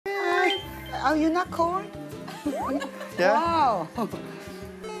Are you not cold? Yeah. Wow.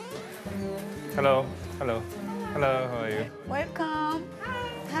 Hello. Hello. Hello. How are you? Welcome.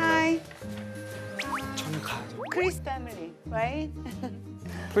 Hi. Chris family, right?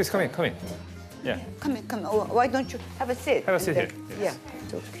 Please come in. Come in. Yeah. Come in, come in. Oh, why don't you have a seat? Have a seat And here. then- Yes. Yeah,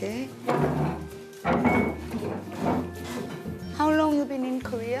 it's okay. How long you been in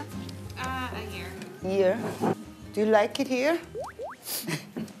Korea? A year. Year. Do you like it here?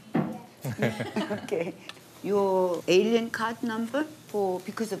 Okay. Your alien card number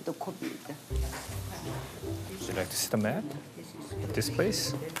because of the COVID. Would you like to see the map of this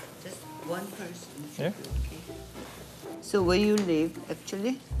place? Just one person. Yeah. So where you live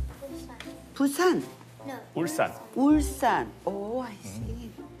actually? Busan. Ulsan. Ulsan. Oh, I see.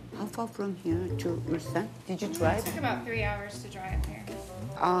 How far from here to Ulsan? Did you It drive? took about 3 hours to drive here.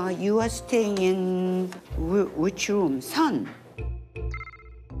 You are staying in which room? Sun.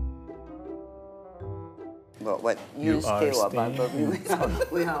 What you You stay are about, but staying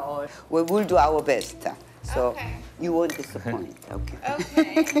we are all. We'll do our best. So Okay. you won't disappoint. Okay.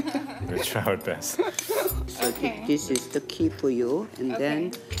 Okay. We'll try our best. So Okay. this is the key for you, and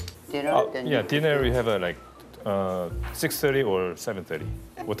then dinner. Then Yeah, dinner we have like 6:30 or 7:30.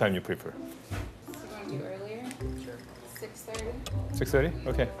 What time you prefer? So you want to do earlier? Sure. 6:30? 6:30?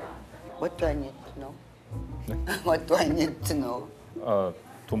 Okay. What do I need to know? What do I need to know?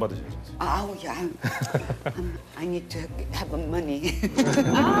 돈 받으셔야죠. Oh yeah, I need to have money.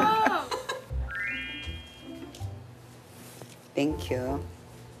 Oh! Thank you.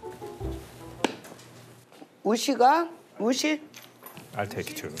 우시가? 우시? I'll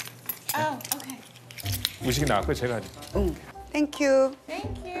take it too. Oh, okay. 우식이 나왔고 제가 하죠. 응. Thank you.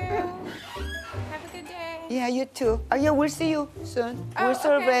 Thank you. Have a good day. Yeah, you too. Oh yeah, we'll see you soon. Oh, we'll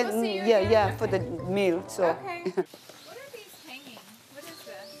serve okay, it. we'll see you Yeah, again. yeah, for the meal. So. Okay. What are these hanging? What is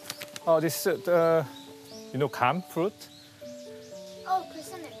this? Oh, this is you know gum fruit? Oh,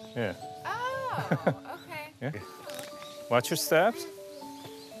 persimmon. Yeah. Oh, okay. Yeah. Watch your steps.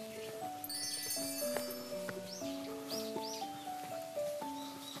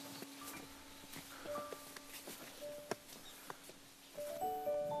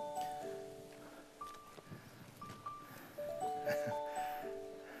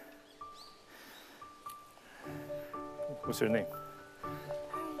 What's your name?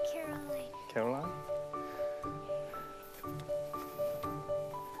 Caroline. Caroline?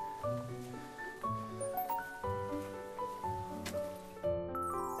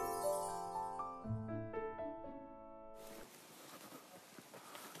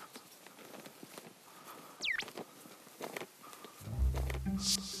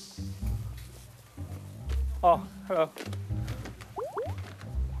 Oh, hello.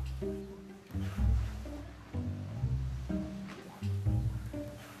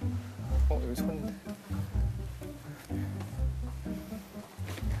 여기 손인데.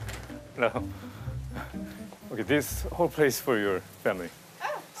 Hello. Okay, this whole place for your family.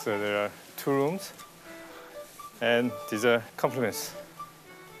 Oh. So there are 2 rooms, and these are compliments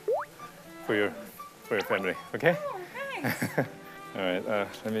for your family. Okay. Oh, thanks. All right.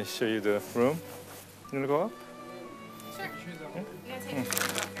 Let me show you the room. You wanna go up? Sure. Yeah, take your shoes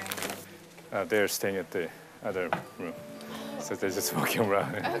off, right? They're staying at the other room, so they're just walking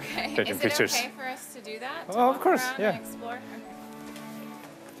around and Okay. taking Is pictures. it okay for us to do that? To Oh, of walk course, around yeah. And explore? Okay.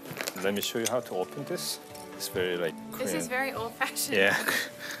 Let me show you how to open this. It's very like Korean. This is very old-fashioned. Yeah.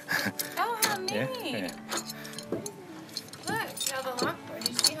 Oh, how neat. Yeah. Yeah. Look, you know the lock. Did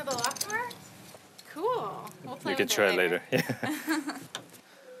you see how the lock works? Cool. We'll play You can with try it later. Yeah.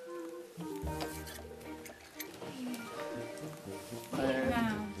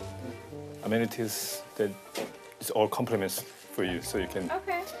 Wow. Amenities that it's all compliments for you, so you can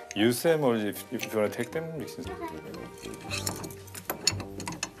Okay. use them, or if you want to take them, you can.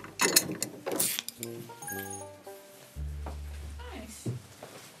 Nice.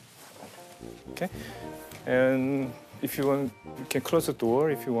 Okay. And if you want, you can close the door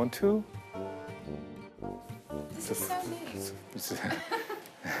if you want to. This is so neat. It's-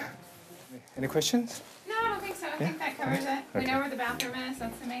 Any questions? No, I don't think so. I think that covers it. We know where the bathroom is.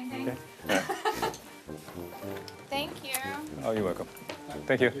 That's the main thing. Okay. Thank you. Oh, you're welcome.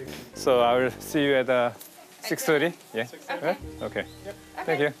 Thank you. So I will see you at 6:30. Yeah. Okay. Okay. Thank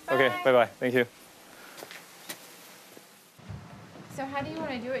Okay, you. Okay. bye. Bye. Thank you. So how do you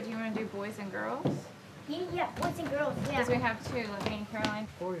want to do it? Do you want to do boys and girls? Yeah, boys and girls. Yeah. Because we have 2, like me and Caroline.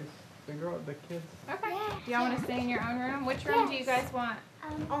 Boys, the kids. Okay. Yeah. Do y'all want to stay in your own room? Which room do you Yes. guys want?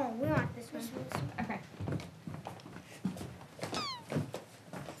 Oh, we want this one. Okay.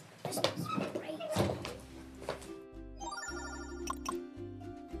 This one's great.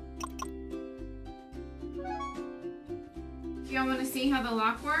 Do y'all want to see how the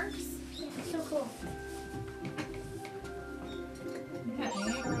lock works? Yeah, it's so cool. Okay.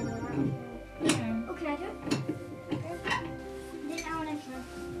 Oh, can I do it? Okay. Then I want to try.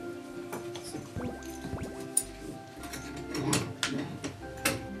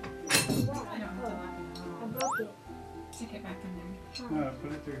 I broke it. Stick it back in there. No,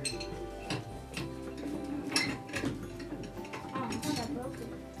 put it through here. Oh, I thought I broke it.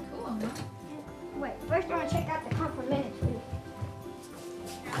 Cool, huh? Wait, first I want to check out the complimentary.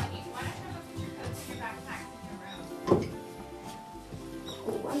 Why don't you put your coats in your backpack in your room?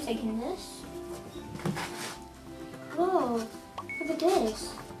 Oh, I'm taking this. Whoa, look at this.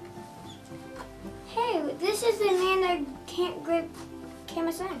 Hey, this is the man that can't grip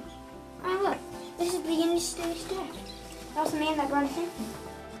camera sign. Oh, look, this is the 윤스테이 staff. That was the man that brought us in.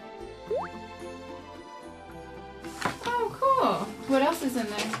 Oh, cool. What else is in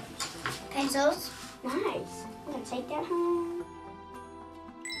there? Pencils. Nice. I'm gonna take that home.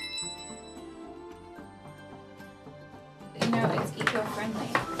 You know, it's eco-friendly.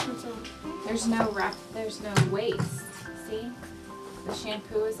 There's no waste. See? The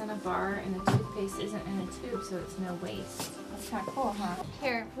shampoo is in a bar and the toothpaste isn't in a tube, so it's no waste. That's kind of cool, huh?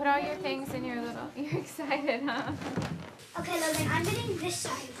 Here, put all your things in your little... You're excited, huh? Okay, Logan, I'm getting this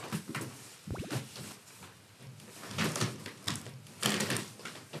side.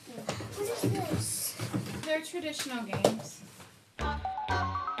 What is this? They're traditional games.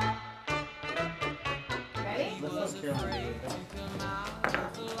 Ready?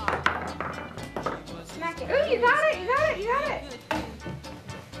 Smack it. Ooh, you got it! You got it! You got it!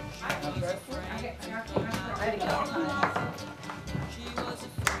 Ready?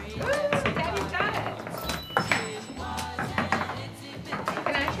 Ooh, Daddy's got it!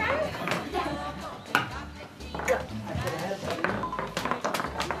 Can I try it?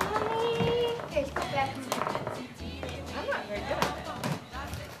 Here, go back. I'm not very good at it.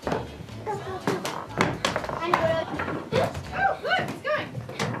 I know this. Oh, look, it's going!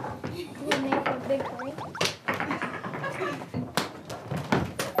 We're made for a big party.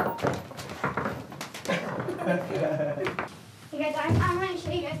 You guys, I want to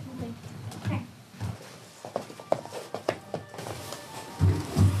show you guys something. Okay.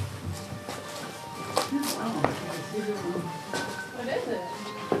 What is it?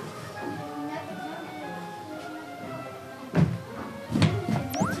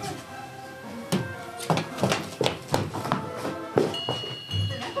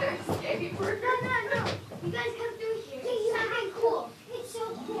 Baby burger? No. You guys come through here. It's something cool. It's so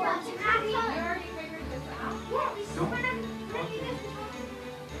cool. You already figured this out? Yeah, this is what I'm letting you guys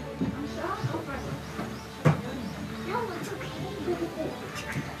No, it's okay.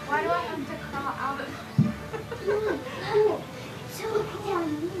 Why do I have to crawl out of... No. So look down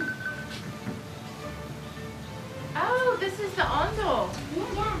here. Oh, this is the ondel.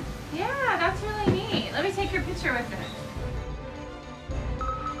 Yeah. Yeah, that's really neat. Let me take your picture with it.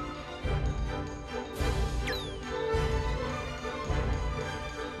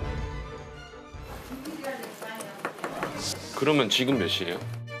 그러면 지금 몇 시예요?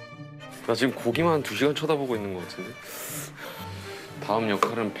 나 지금 고기만 한 2시간 쳐다보고 있는 것 같은데? 다음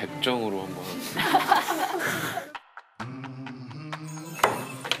역할은 백정으로 한번.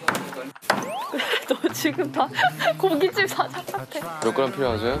 너 지금 다 고깃집 사장 같아. 몇 그램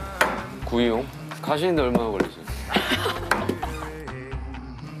필요하세요? 구이용? 가시는데 얼마나 걸리세요?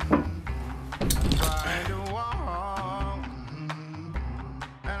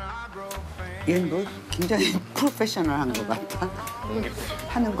 얘는 뭐 굉장히 프로페셔널한 것 같아.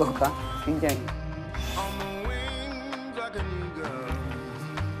 하는 거가 굉장히.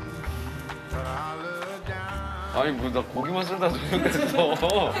 아니 뭐 나 고기만 쓰다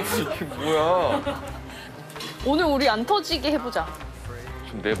저녁했어. 이게 뭐야? 오늘 우리 안 터지게 해보자.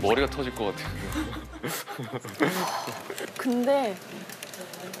 좀 내 머리가 터질 것 같아. 근데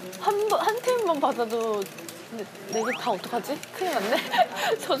한 팀만 받아도 내 게 다 어떡하지? 큰일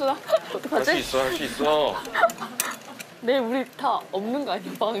났네. 서준아 어떡하지? 할 수 있어, 할 수 있어. 내일 우리 다 없는 거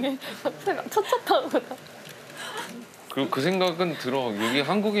아니야 방에? 첫차 타고 다. 그리고 그 생각은 들어. 여기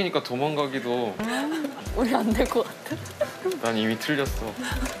한국이니까 도망가기도. 우리 안 될 것 같아. 난 이미 틀렸어.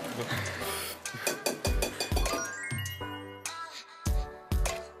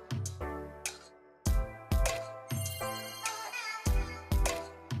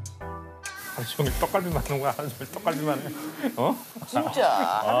 하루 종일 떡갈비만 하는 거야? 하루 종일 떡갈비만 해? 어? 진짜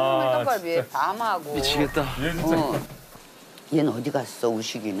하루 종일 떡갈비에 밤하고. 미치겠다. 얘 진짜. 얘는 어디 갔어,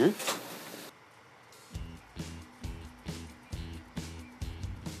 우식이는?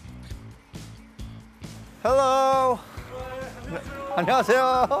 Hello.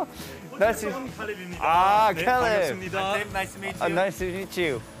 안녕하세요. Nice to Caleb. Nice to meet you. Nice to meet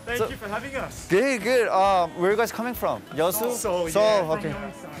you. Thank you for having us. Good, good. Where are you guys coming from? Yeosu? Seoul, okay.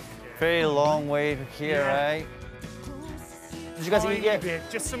 Very long way here, right? Did you guys eat yet?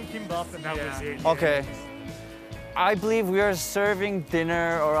 Just some kimbap and that was it. Okay. I believe we are serving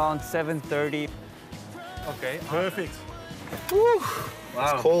dinner around 7:30. Okay. Perfect. Woo.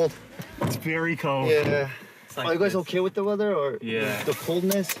 Wow. It's cold. It's very cold. Yeah. Like Are you guys okay with the weather or the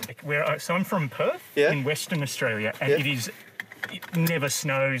coldness? So I'm from Perth in Western Australia, and it never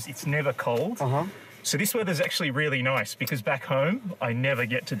snows, it's never cold. So this weather's actually really nice because back home, I never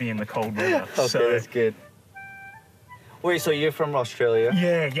get to be in the cold weather. Okay, that's good. Wait, so you're from Australia?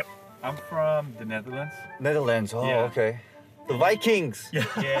 Yeah, yep. I'm from the Netherlands. Netherlands, oh, Yeah. okay. The Vikings. Yeah.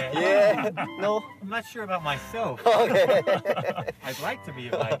 Yeah. No? I'm not sure about myself. Okay. I'd like to be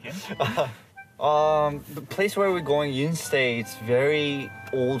a Viking. The place where we're going, 윤스테이, it's very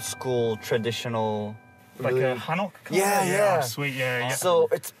old school, traditional. Like really- a hanok? Yeah. Sweet, yeah. So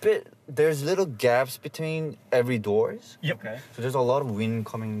it's there's little gaps between every doors. Yep. Okay. So there's a lot of wind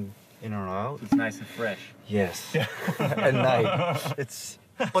coming in and out. It's nice and fresh. Yes. At night.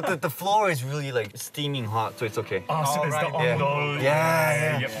 But the floor is really like steaming hot, so it's okay. Oh, so there's the Yeah. ondos.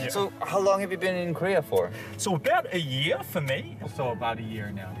 Yeah. Yep. So how long have you been in Korea for? So about a year for me. So about a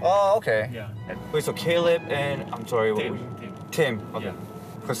year now. Oh, okay. Yeah. Wait, so Caleb and I'm sorry, Tim. Tim. Okay. Yeah.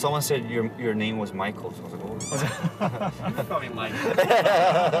 Because someone said your name was Michael, so I was like, oh. Probably Mike.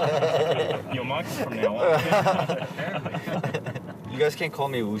 Your mic's from now on. You guys can call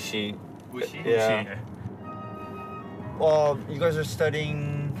me Wushi. Wushi? Yeah. You guys are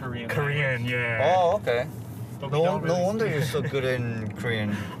studying Korean, yeah. Oh, okay. But No, we don't no really- wonder you're so good in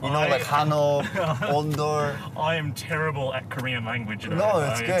Korean. You know, like Hanok, Ondor. I am terrible at Korean language. though. No,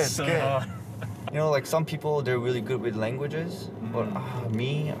 it's good, it's so good. hard. You know, like some people, they're really good with languages. But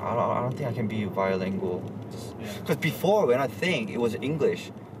me, I don't think I can be bilingual. Because before, when I think, it was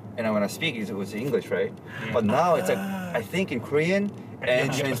English. And when I speak, it was English, right? But now it's like, I think in Korean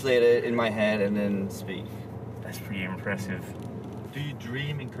and translate it in my head and then speak. That's pretty impressive. Do you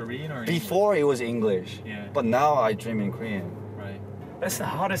dream in Korean or Before it was English, Yeah. but now I dream in Korean. Right. That's the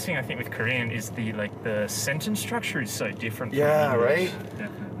hardest thing I think with Korean is the sentence structure is so different. From Yeah, English. right?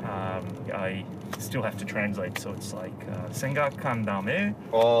 Definitely. I still have to translate, so it's like 생각한 다음에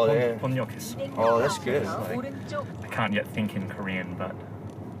Oh, yeah. 번역했어. Oh, that's good. I can't yet think in Korean, but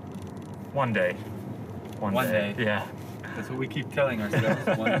one day. One day. Yeah. That's what we keep telling ourselves.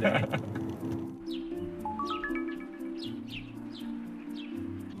 One day.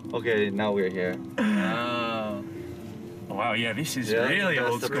 Okay, now we're here. Oh. Oh, wow, yeah, this is Yeah, really that's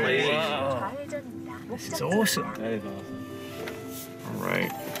old the school. place. Wow. This is awesome. That is awesome. All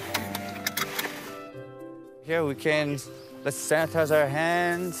right. Here we can, let's sanitize our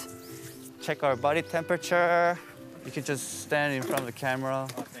hands, check our body temperature. You can just stand in front of the camera.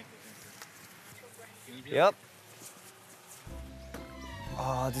 Oh, thank you. Yep.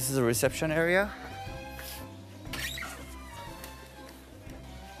 This is a reception area.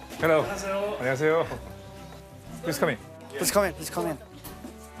 Hello. 안녕하세요. Please come in. Please come in, please come in.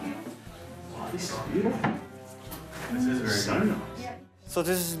 So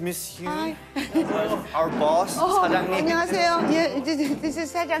this is Miss Yu, our boss, 사장님. 안녕하세요. Yeah, this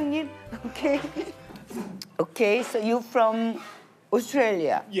is 사장님. Okay. Okay, so you from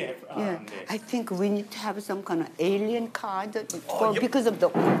Australia? Yeah. Yeah. I think we need to have some kind of alien card because of the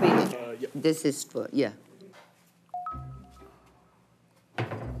COVID. This is for, yeah.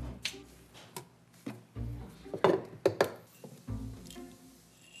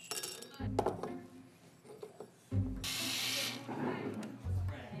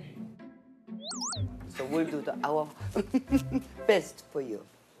 So we'll do our best for you.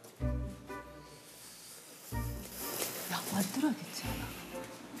 야, 만들어야겠지 않아?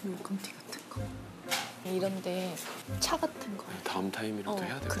 물감티 같은 거. 이런데 차 같은 거. 다음 타임이라도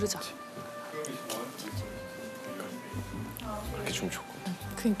해야 돼. 그러자. 그렇게 좀 좋고.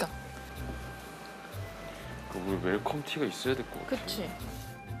 그러니까. 우리 웰컴 티가 있어야 될 것 같아. 그치.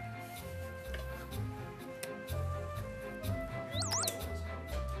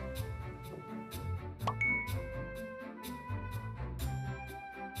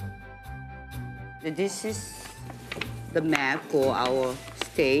 This is the map for our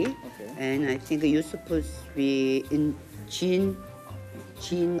stay, and I think you're supposed to be in Jin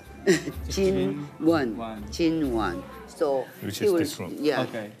 1. So Which he is will- this room. Yeah.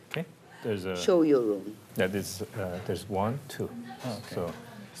 Okay. Okay. There's a Show your room. there's 1, 2. So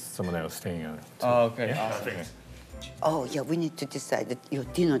someone else staying on it. Oh, okay. Yeah? Awesome. Okay. Oh yeah, we need to decide your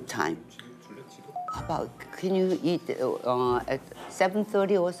dinner time. about, can you eat at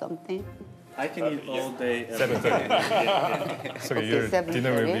 7:30 or something? I can eat all day. 7:30. So your 7:30.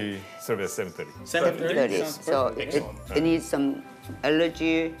 dinner will be served at 7:30. 7:30. So it needs some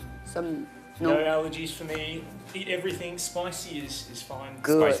allergy, some No allergies for me. Eat everything. Spicy is fine.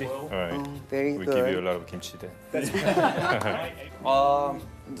 Good. As well. All right. Oh, very We good. give you a lot of kimchi then.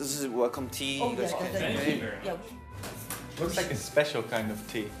 This is welcome tea. Looks like a special kind of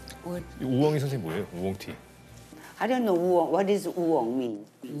tea. 우엉이 선생님 뭐예요? 우엉티. I don't know 우엉. What does 우엉 mean?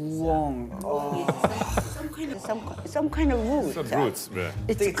 Wong. Some kind of root. Some roots, right?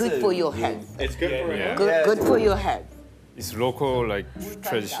 It's good for your health. It's good for Yeah. Good for your health. It's local like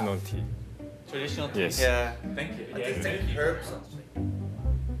traditional tea. traditional tea. Yes. Yeah. Thank you. I think Thank you. herbs.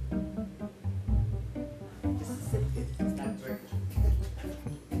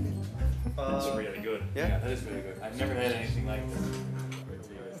 It's really good. Yeah, that is really good. I've never had anything like this.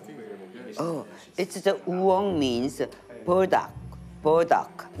 Oh, it's the 우엉 means burdock.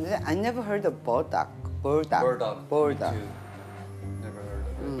 Burdock. I never heard of burdock. Burdock. Burdock. Burdock. Too. Never heard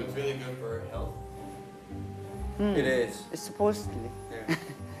of it. It's really good for health. It is. Supposedly. Yeah.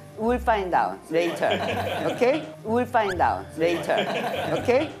 We'll find out later. Okay? We'll find out later.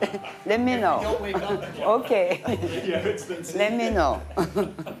 Okay? Let me know. Okay. Let me know.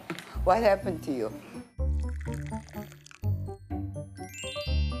 What happened to you?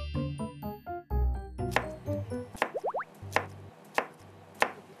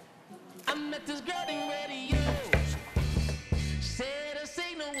 I met this girl in radio. Said her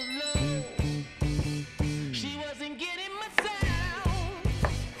signal was low. She wasn't getting my sound.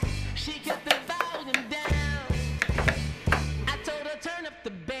 She kept the volume down. I told her turn up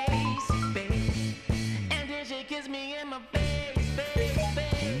the bass, bass. And then she kissed me in my face, face,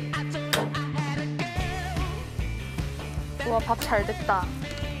 face. I told her I had a girl. 우와, 밥 잘 됐다.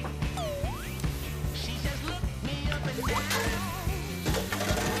 She just looked me up and down.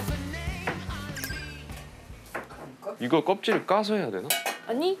 이거 껍질을 까서 해야 되나?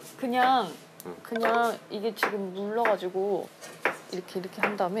 아니, 그냥 이게 지금 물러가지고 이렇게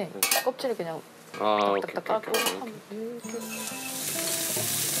한 다음에 껍질을 그냥 아, 오케이, 딱딱 오케이, 까고 오케이. 하면 이렇게.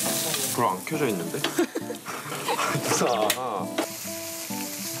 불 안 켜져 있는데? 아.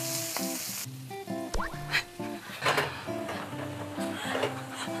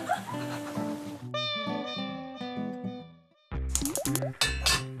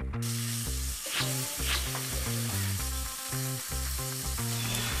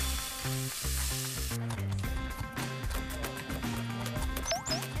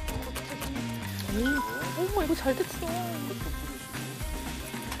 어머, 이거 잘 됐어.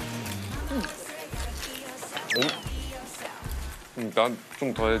 난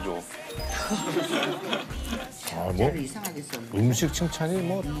좀 더 해줘. 아, 뭐 이상하게 썼네. 음식 칭찬이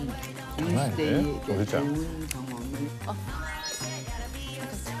뭐 장난 아닌데? 진짜.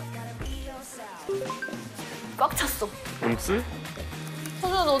 꽉 찼어. 음쓸?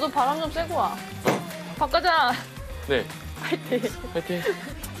 서준아, 너도 바람 좀 쐬고 와. 바꿔자. 네. 화이팅. 화이팅.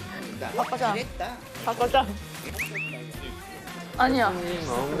 바꿔자. 됐다. 바꿔자. 아니야.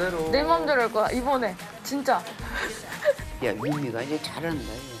 마음대로. 내 마음대로 할 거야, 이번에. 진짜. 야, 민미가 이제 잘한다.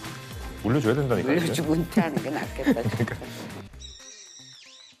 얘. 올려줘야 된다니까. 이제. 물려주고 은퇴하는 게 낫겠다. 진짜.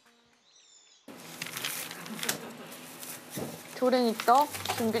 조랭이떡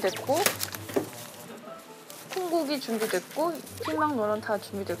준비됐고, 콩고기 준비됐고, 피망 노란 다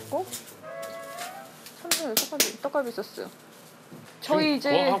준비됐고, 참돔 떡갈비 소스. 저희 이제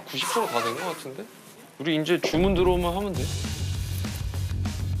한 90% 다 된 것 같은데? 우리 이제 주문 들어오면 하면 돼.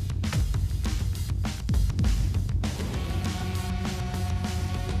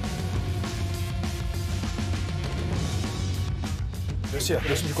 몇 시야?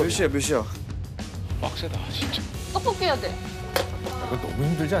 몇 시일 몇 시야, 몇 시야? 빡세다, 진짜. 떡볶이 해야 돼. 이거 너무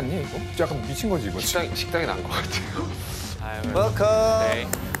힘들지 않니? 이거? 약간 미친 거지 이거. 식당이 난 것 같아요. 아유, Welcome. 네.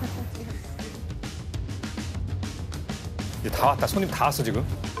 이제 다 왔다. 손님 다 왔어 지금.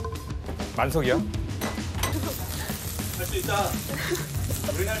 만석이야? 할 수 있다.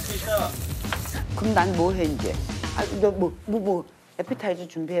 우린 할 수 있다. 그럼 난 뭐 해, 이제? 아, 너 뭐, 에피타이저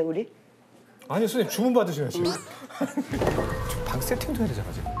준비해, 우리? 아니 손님 주문 받으셔야지. 방 세팅도 해야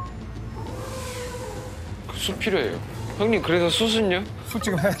되잖아 지금. 숯 필요해요. 형님 그래서 숯은요? 술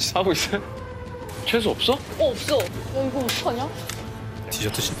지금 해야지. 하고 있어요? 채소 없어? 없어. 야, 이거 어떡하냐?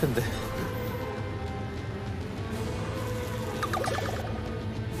 디저트 실패인데.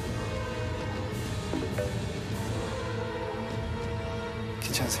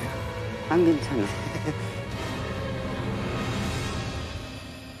 괜찮으세요? 안 괜찮아.